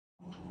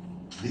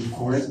the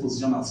correct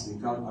position as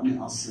regard,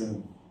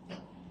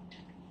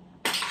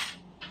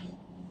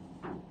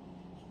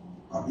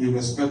 in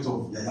respect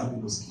of Yahaya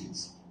Bello's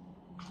case.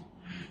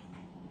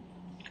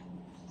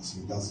 As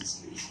regards his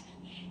case.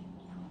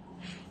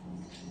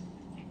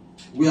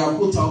 We have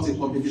put out a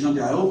publication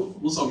there. I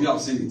hope most of you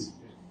have seen it.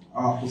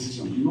 Our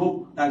position.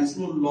 No, there is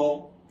no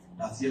law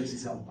that the EFCC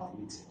has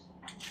permitted.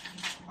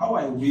 How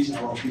I wish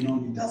our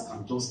opinion leaders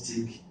can just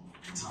take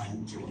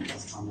time to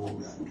understand what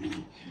we are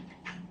doing.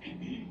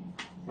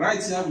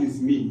 Right here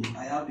with me,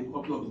 I have a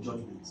copy of the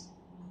judgment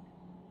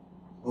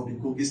of the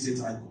Kogi State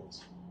High Court.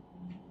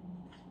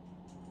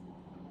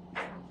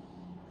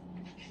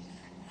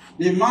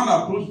 The man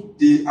approached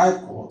the High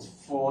Court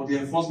for the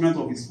enforcement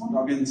of his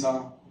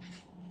fundamental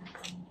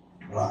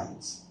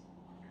rights.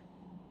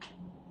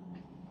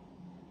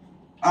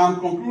 And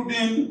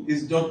concluding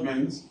his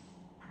judgment,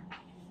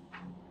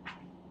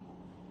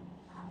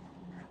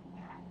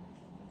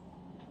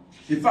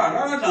 in fact,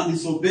 rather than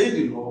disobey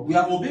the law, we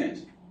have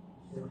obeyed.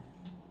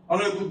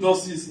 Honorable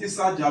Justice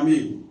Issa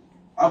Jamil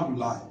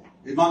Abdullahi,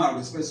 a man I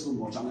respect so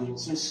much and I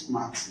was so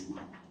smart.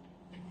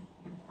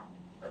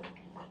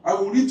 I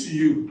will read to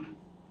you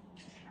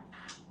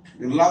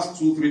the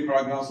last 2-3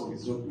 paragraphs of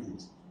his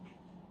judgment.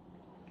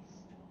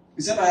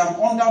 He said, I am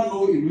under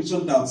no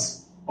illusion that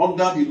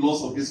under the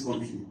laws of this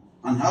country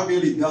and having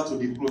regard to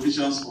the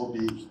provisions of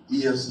the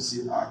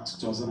EFCC Act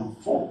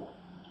 2004,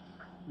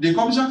 the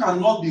Commission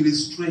cannot be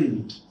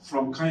restrained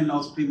from carrying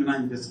out criminal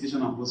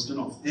investigation and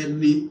prosecution of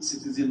any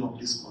citizen of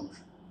this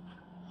country.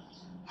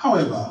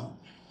 However,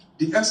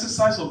 the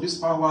exercise of these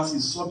powers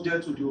is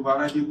subject to the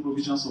overriding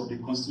provisions of the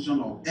Constitution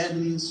or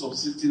any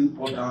subsisting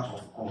order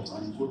of court,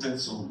 and he quoted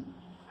some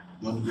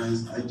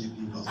documents, IGP,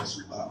 and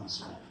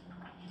so on.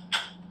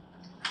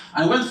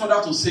 I went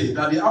further to say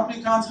that the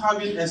applicant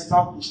having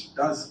established,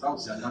 that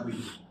was Yahaya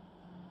Bello,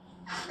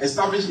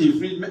 established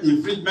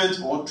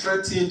infringement or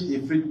threatened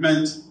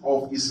infringement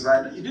of his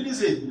right. He didn't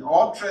say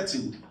or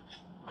threatened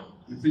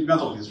infringement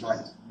of his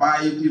right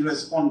by the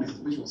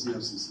respondent, which was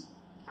EFCC.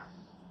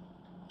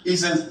 He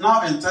is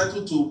now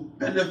entitled to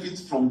benefit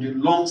from the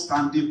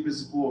long-standing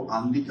principle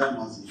and legal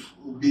mercy,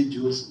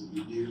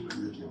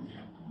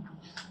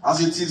 as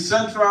it is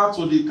central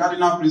to the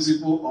cardinal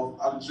principle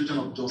of administration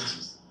of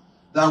justice,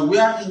 that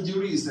where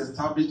injury is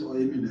established or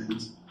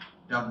imminent,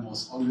 there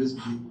must always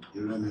be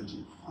a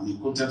remedy. And he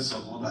quoted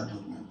some other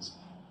judgments.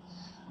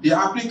 The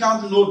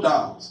applicant, no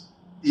doubt,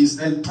 is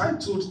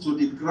entitled to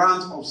the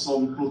grant of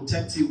some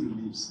protective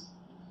reliefs.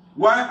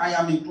 While I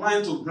am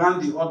inclined to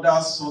grant the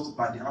orders sought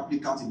by the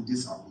applicant in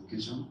this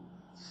application,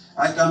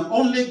 I can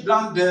only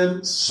grant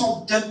them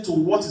subject to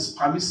what is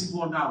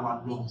permissible under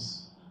our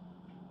laws.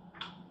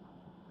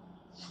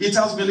 It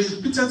has been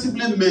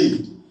repetitively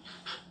made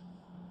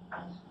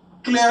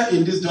clear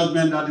in this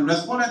judgment that the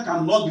respondent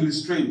cannot be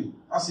restrained,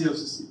 as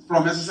EFCC,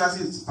 from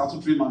exercising its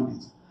statutory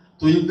mandate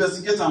to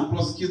investigate and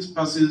prosecute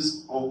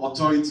persons or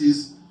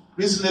authorities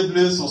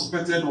reasonably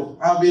suspected of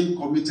having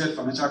committed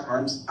financial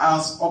crimes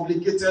as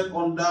obligated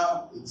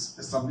under its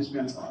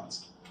Establishment Act.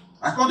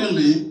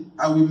 Accordingly,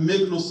 I will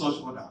make no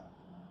such order.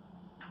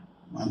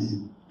 And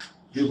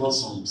he gave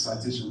us some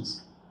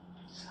citations.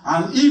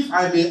 And if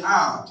I may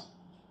add,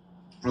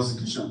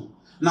 prosecution.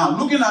 Now,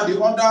 looking at the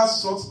orders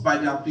sought by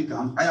the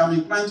applicant, I am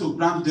inclined to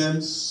grant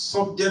them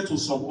subject to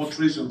some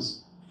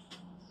alterations,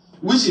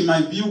 which in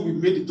my view will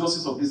make the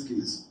justice of this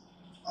case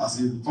as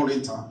in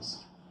following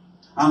terms.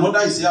 An order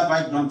is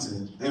hereby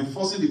granted,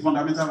 enforcing the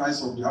fundamental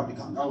rights of the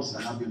applicant, that was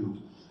Yahaya Bello,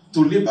 to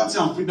liberty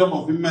and freedom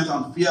of movement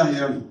and fair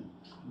hearing,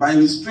 by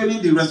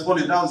restraining the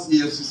respondent, that was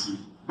EFCC,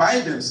 by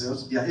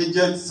themselves, their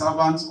agents,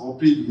 servants, or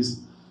privies,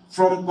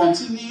 from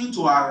continuing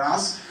to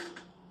harass,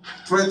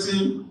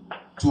 threaten,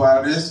 to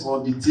arrest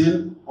or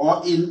detain,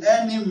 or in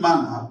any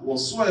manner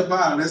whatsoever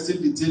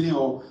arresting, detaining,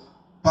 or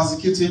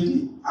persecuting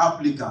the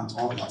applicant,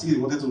 or I think he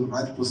wanted to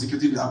write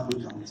prosecuting the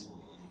applicant,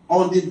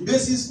 on the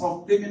basis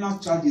of criminal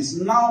charges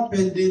now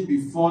pending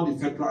before the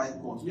Federal High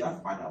Court. We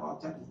have filed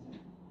our charges.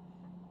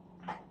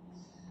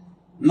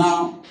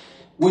 Now,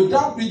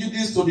 without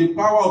prejudice to the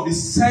power of the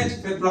said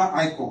Federal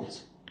High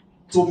Court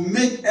to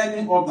make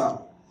any order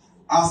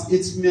as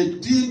it may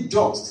deem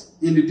just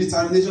in the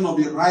determination of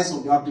the rights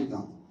of the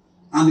applicant,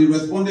 and the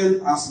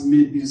respondent as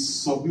may be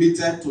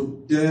submitted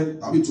to them,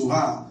 to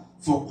her,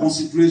 for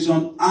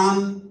consideration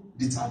and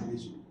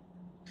determination.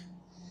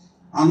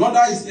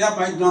 Another is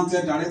hereby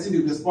granted directing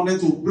the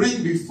respondent to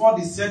bring before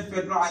the said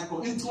Federal High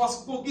Court. It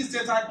was Kogi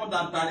State High Court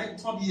that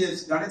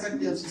directed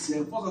the EFCC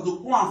enforcer to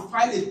go and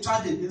file a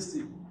charge against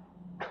him,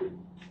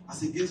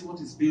 as against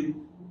what is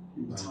being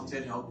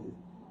touted out there.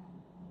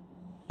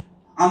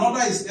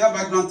 Another is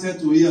hereby granted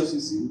to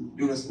EFCC,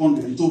 the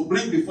respondent, to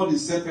bring before the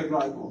said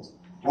Federal High Court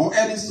or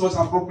any such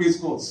appropriate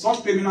court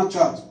such criminal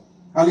charge,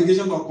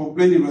 allegations or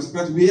complaint in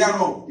respect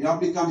whereof the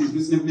applicant is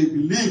reasonably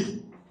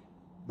believed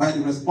by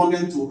the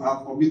respondent to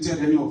have committed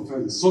any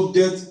offense,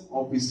 subject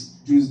of his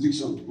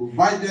jurisdiction,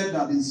 provided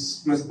that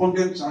the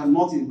respondent shall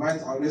not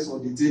invite, arrest, or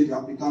detain the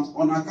applicant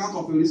on account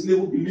of a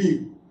reasonable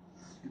belief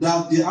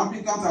that the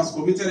applicant has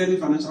committed any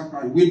financial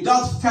crime,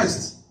 without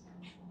first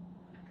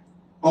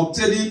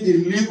obtaining the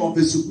leave of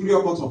the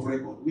Superior Court of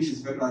Record, which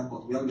is Federal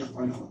Court, where we are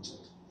finding our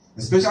judge,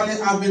 especially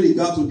having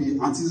regard to the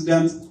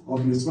antecedents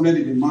of the respondent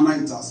in the manner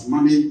it has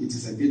managed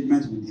its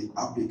engagement with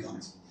the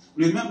applicant.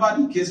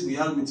 Remember the case we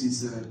had with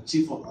his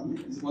chief of,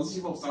 was it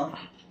chief of staff?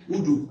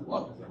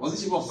 What? Was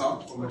it chief of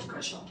staff?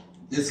 Cashier.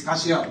 Yes,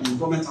 cashier, the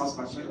government house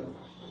cashier.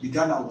 The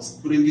guy that was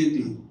bringing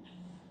the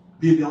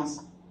billions.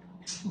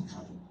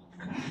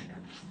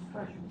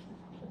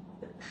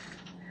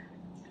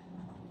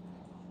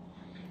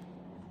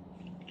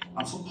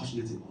 I'm so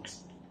passionate about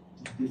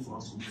to pray for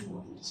us to move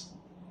forward in this one.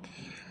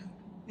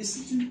 A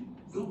sitting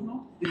governor,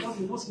 because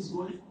the boss is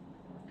going,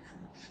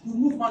 you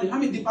move money. I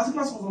mean, the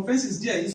particulars of offense is there.